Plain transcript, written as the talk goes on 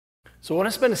So I want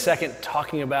to spend a second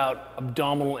talking about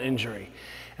abdominal injury.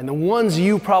 And the ones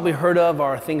you probably heard of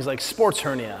are things like sports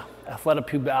hernia,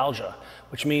 athletopubalgia,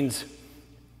 which means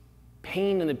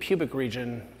pain in the pubic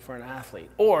region for an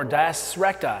athlete, or diastasis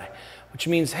recti, which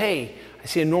means, hey, I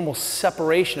see a normal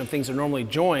separation of things that are normally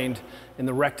joined in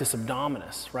the rectus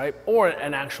abdominis, right? Or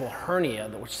an actual hernia,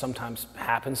 which sometimes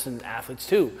happens in athletes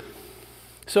too.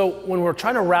 So when we're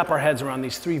trying to wrap our heads around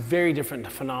these three very different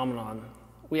phenomena,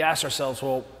 we ask ourselves,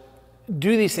 well,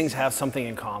 do these things have something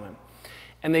in common?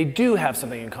 And they do have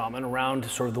something in common around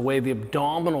sort of the way the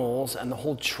abdominals and the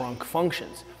whole trunk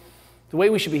functions. The way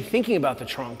we should be thinking about the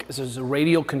trunk is as a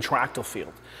radial contractile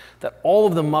field, that all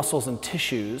of the muscles and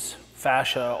tissues,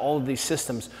 fascia, all of these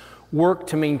systems work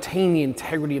to maintain the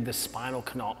integrity of the spinal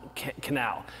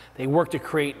canal. They work to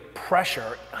create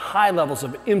pressure, high levels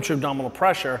of intra-abdominal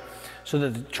pressure, so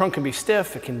that the trunk can be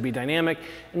stiff, it can be dynamic,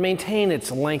 and maintain its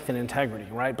length and integrity,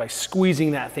 right? By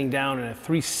squeezing that thing down in a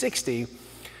 360,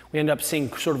 we end up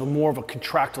seeing sort of more of a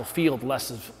contractile field,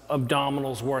 less of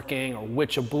abdominals working or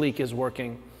which oblique is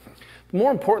working.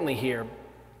 More importantly here,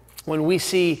 when we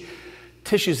see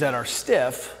tissues that are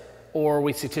stiff, or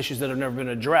we see tissues that have never been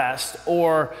addressed,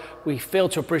 or we fail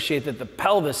to appreciate that the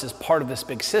pelvis is part of this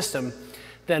big system,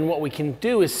 then what we can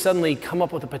do is suddenly come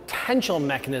up with a potential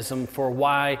mechanism for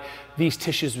why these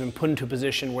tissues have been put into a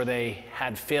position where they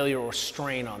had failure or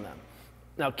strain on them.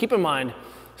 Now keep in mind,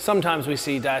 sometimes we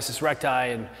see diastasis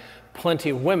recti in plenty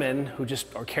of women who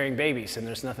just are carrying babies and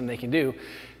there's nothing they can do,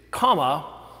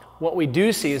 what we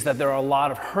do see is that there are a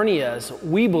lot of hernias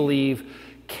we believe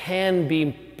can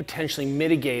be potentially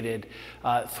mitigated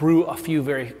through a few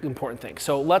very important things.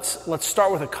 So let's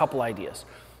start with a couple ideas.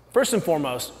 First and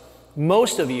foremost,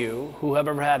 most of you who have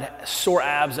ever had sore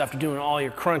abs after doing all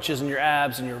your crunches and your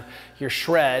abs and your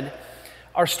shred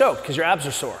are stoked because your abs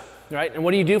are sore, right? And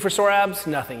what do you do for sore abs?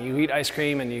 Nothing. You eat ice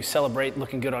cream and you celebrate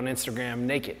looking good on Instagram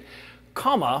naked.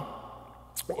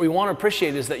 What we want to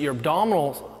appreciate is that your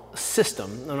abdominal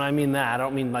system, and I mean that, I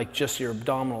don't mean like just your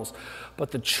abdominals,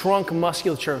 but the trunk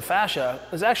musculature and fascia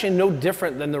is actually no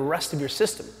different than the rest of your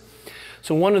system.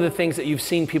 So one of the things that you've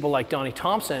seen people like Donnie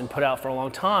Thompson put out for a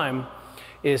long time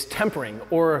is tempering,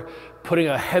 or putting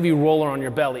a heavy roller on your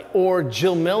belly, or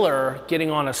Jill Miller getting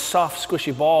on a soft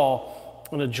squishy ball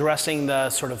and addressing the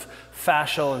sort of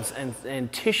fascial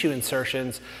and tissue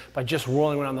insertions by just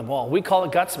rolling around the ball. We call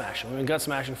it gut smashing. We've been gut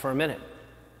smashing for a minute.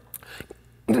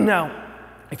 Now,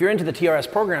 if you're into the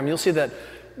TRS program, you'll see that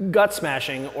gut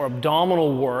smashing or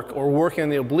abdominal work or working on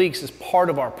the obliques is part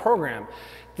of our program.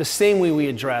 The same way we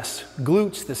address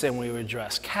glutes, the same way we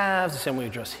address calves, the same way we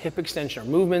address hip extension or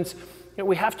movements.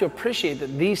 We have to appreciate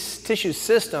that these tissue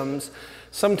systems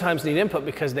sometimes need input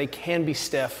because they can be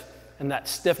stiff, and that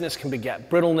stiffness can beget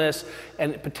brittleness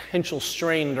and potential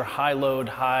strain under high load,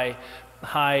 high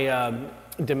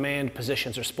demand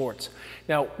positions or sports.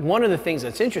 Now, one of the things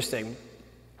that's interesting,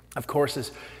 of course,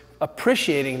 is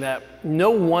appreciating that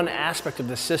no one aspect of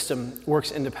the system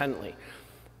works independently.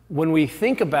 When we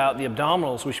think about the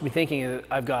abdominals, we should be thinking that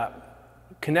I've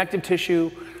got connective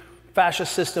tissue, fascia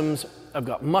systems, I've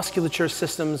got musculature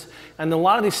systems, and a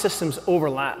lot of these systems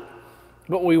overlap.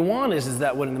 But what we want is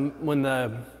that when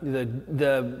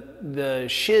the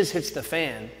shiz hits the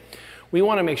fan, we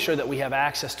want to make sure that we have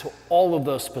access to all of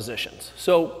those positions.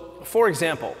 So, for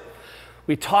example,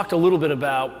 we talked a little bit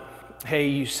about,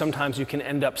 hey, sometimes you can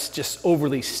end up just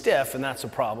overly stiff, and that's a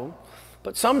problem.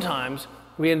 But sometimes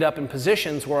we end up in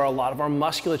positions where a lot of our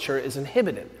musculature is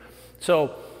inhibited.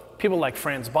 So people like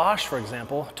Franz Bosch, for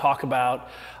example, talk about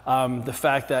the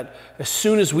fact that as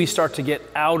soon as we start to get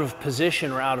out of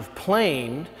position or out of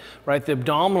plane, right, the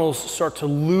abdominals start to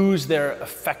lose their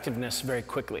effectiveness very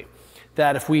quickly.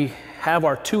 That if we have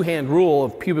our two-hand rule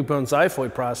of pubic bone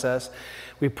xiphoid process,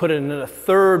 we put it in a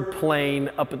third plane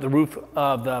up at the roof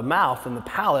of the mouth and the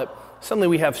palate, suddenly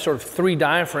we have sort of three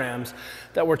diaphragms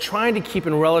that we're trying to keep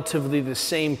in relatively the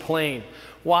same plane.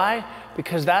 Why?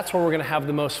 Because that's where we're going to have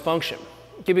the most function.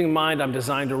 Keeping in mind I'm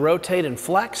designed to rotate and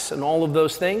flex and all of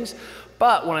those things,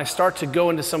 but when I start to go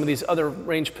into some of these other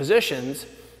range positions,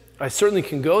 I certainly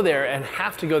can go there and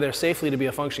have to go there safely to be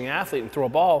a functioning athlete and throw a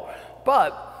ball,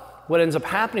 but what ends up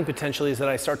happening potentially is that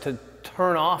I start to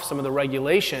turn off some of the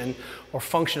regulation or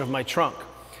function of my trunk,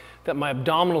 that my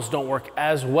abdominals don't work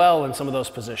as well in some of those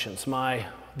positions.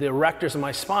 The erectors of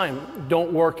my spine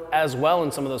don't work as well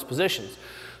in some of those positions.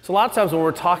 So a lot of times when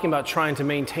we're talking about trying to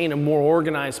maintain a more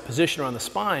organized position around the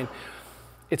spine,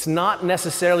 it's not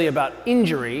necessarily about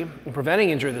injury and preventing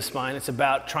injury of the spine, it's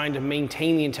about trying to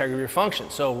maintain the integrity of your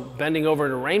function. So bending over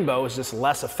in a rainbow is just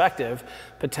less effective,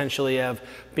 potentially, of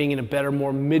being in a better,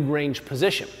 more mid-range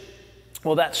position.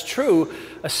 Well, that's true,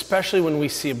 especially when we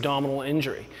see abdominal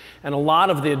injury. And a lot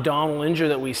of the abdominal injury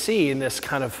that we see in this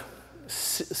kind of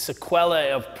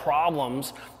sequelae of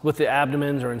problems with the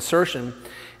abdomens or insertion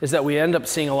is that we end up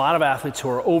seeing a lot of athletes who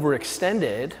are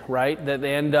overextended, right? That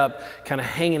they end up kind of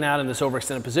hanging out in this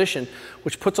overextended position,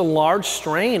 which puts a large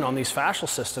strain on these fascial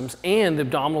systems, and the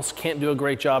abdominals can't do a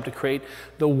great job to create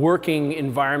the working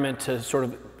environment to sort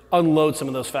of unload some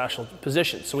of those fascial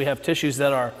positions. So we have tissues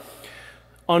that are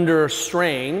under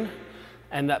strain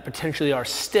and that potentially are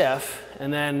stiff,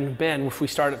 and then if we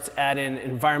start to add in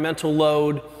environmental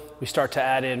load, we start to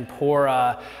add in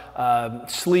poor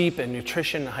sleep and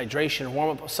nutrition, and hydration, and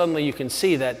warm-up, suddenly you can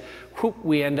see that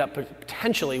we end up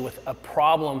potentially with a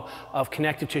problem of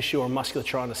connective tissue or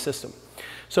musculature on the system.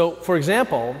 So for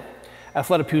example,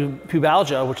 athletic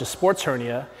pubalgia, which is sports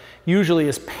hernia, usually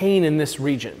is pain in this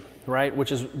region, right?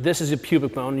 This is a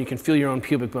pubic bone. You can feel your own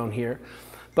pubic bone here.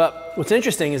 But what's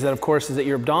interesting is that, of course, is that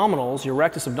your abdominals, your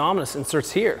rectus abdominis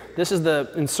inserts here. This is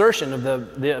the insertion of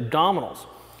the abdominals.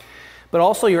 But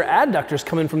also your adductors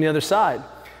come in from the other side.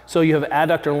 So you have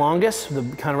adductor longus,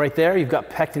 kind of right there. You've got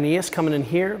pectineus coming in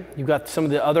here. You've got some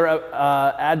of the other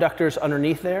adductors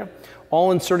underneath there,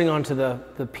 all inserting onto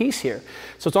the piece here.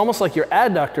 So it's almost like your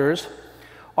adductors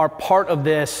are part of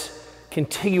this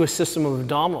contiguous system of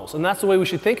abdominals. And that's the way we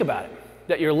should think about it,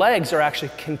 that your legs are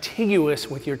actually contiguous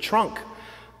with your trunk.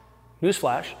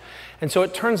 Newsflash. And so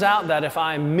it turns out that if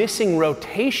I'm missing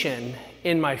rotation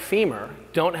in my femur,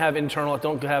 don't have internal,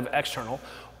 don't have external,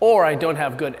 or I don't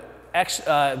have good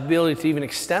ability to even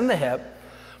extend the hip,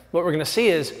 what we're going to see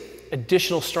is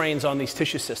additional strains on these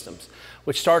tissue systems,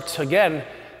 which start to, again,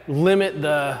 limit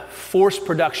the force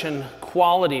production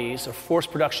qualities or force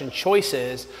production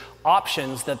choices,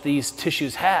 options that these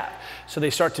tissues have. So they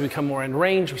start to become more in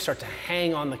range, we start to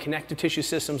hang on the connective tissue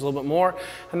systems a little bit more,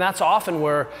 and that's often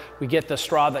where we get the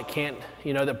straw that can't,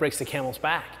 that breaks the camel's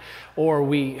back. Or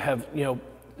we have,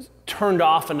 turned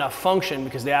off enough function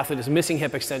because the athlete is missing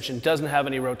hip extension, doesn't have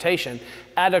any rotation,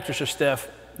 adductors are stiff,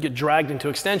 get dragged into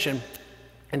extension,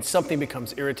 and something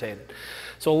becomes irritated.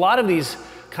 So a lot of these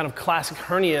kind of classic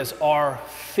hernias are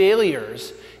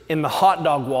failures in the hot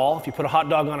dog wall. If you put a hot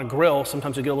dog on a grill,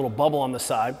 sometimes you get a little bubble on the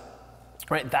side,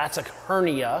 right? That's a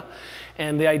hernia.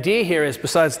 And the idea here is,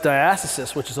 besides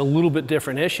diastasis, which is a little bit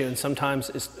different issue and sometimes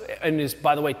is,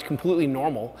 by the way, completely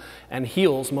normal and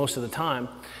heals most of the time,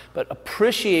 but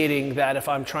appreciating that if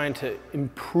I'm trying to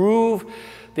improve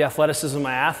the athleticism of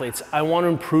my athletes, I want to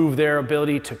improve their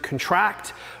ability to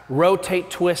contract, rotate,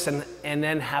 twist, and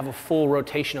then have a full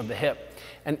rotation of the hip.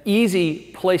 An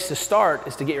easy place to start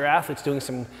is to get your athletes doing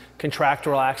some contract,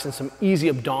 relax, and some easy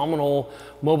abdominal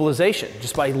mobilization,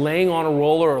 just by laying on a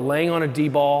roller or laying on a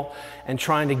D-ball and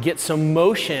trying to get some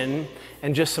motion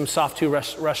and just some soft tissue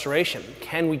restoration.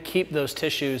 Can we keep those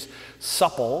tissues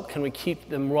supple? Can we keep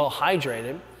them well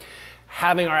hydrated?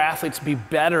 Having our athletes be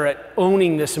better at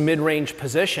owning this mid-range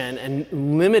position and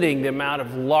limiting the amount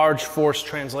of large force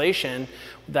translation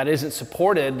that isn't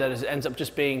supported, that ends up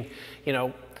just being,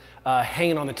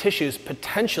 hanging on the tissues,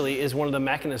 potentially is one of the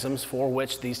mechanisms for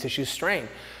which these tissues strain.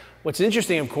 What's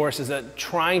interesting, of course, is that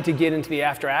trying to get into the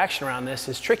after action around this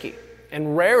is tricky.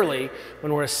 And rarely,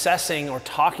 when we're assessing or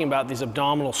talking about these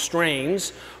abdominal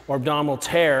strains or abdominal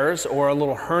tears or a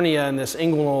little hernia in this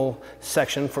inguinal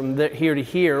section from here to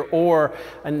here, or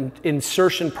an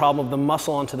insertion problem of the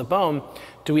muscle onto the bone,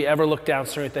 do we ever look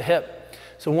downstream at the hip?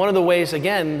 So one of the ways,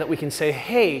 again, that we can say,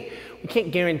 hey, we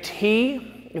can't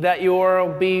guarantee that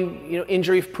you'll be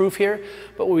injury proof here,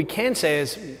 but what we can say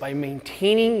is by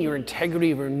maintaining your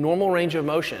integrity of your normal range of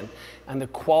motion and the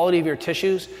quality of your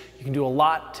tissues, you can do a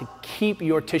lot to keep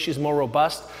your tissues more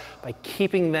robust by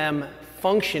keeping them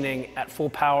functioning at full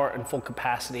power and full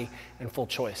capacity and full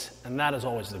choice. And that is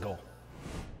always the goal.